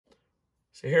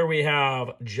So here we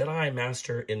have Jedi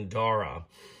Master Indara.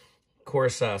 Of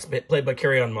course, played by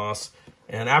Carrie-Ann Moss.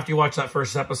 And after you watch that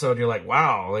first episode, you're like,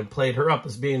 wow, they played her up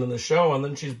as being in the show, and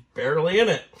then she's barely in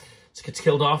it. She gets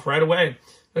killed off right away. And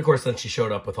of course, then she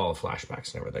showed up with all the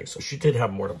flashbacks and everything. So she did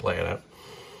have more to play in it.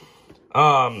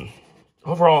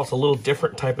 Overall, it's a little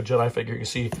different type of Jedi figure. You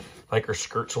see, like, her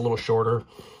skirt's a little shorter.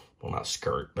 Well, not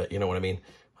skirt, but you know what I mean.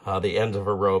 The ends of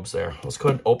her robes there. Let's go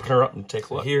ahead and open her up and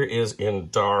take a look. Here is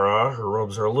Indara. Her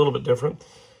robes are a little bit different.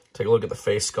 Take a look at the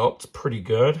face sculpt. It's pretty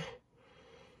good.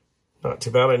 Not too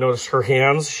bad. I noticed her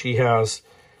hands. She has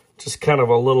just kind of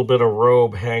a little bit of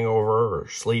robe hangover or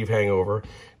sleeve hangover.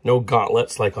 No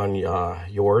gauntlets like on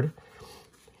Yord.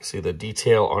 See the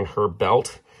detail on her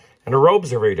belt. And her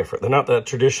robes are very different. They're not the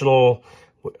traditional,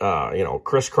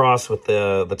 crisscross with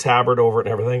the tabard over it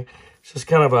and everything. It's just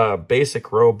kind of a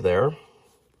basic robe there.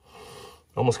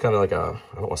 Almost kind of like I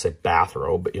don't want to say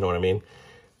bathrobe, but you know what I mean.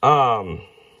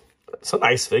 It's a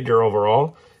nice figure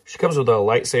overall. She comes with a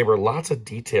lightsaber. Lots of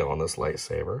detail on this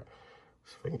lightsaber.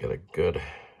 So if we can get a good...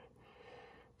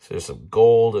 So there's some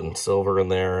gold and silver in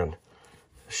there. And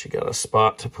she got a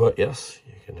spot to put... Yes,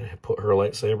 you can put her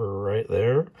lightsaber right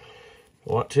there. If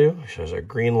you want to. She has a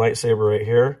green lightsaber right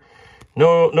here.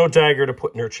 No dagger to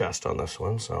put in her chest on this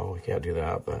one, so we can't do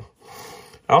that. But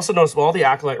I also noticed all the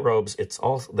Acolyte robes,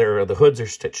 the hoods are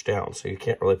stitched down, so you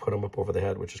can't really put them up over the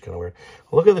head, which is kind of weird.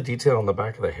 Look at the detail on the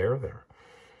back of the hair there.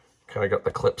 Kind of got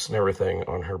the clips and everything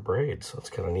on her braids, so that's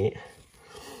kind of neat.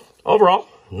 Overall,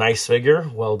 nice figure,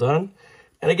 well done.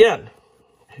 And again,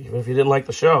 even if you didn't like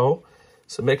the show,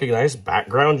 so make a nice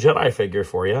background Jedi figure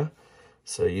for you,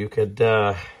 so you could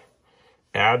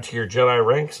add to your Jedi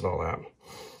ranks and all that.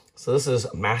 So this is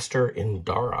Master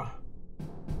Indara.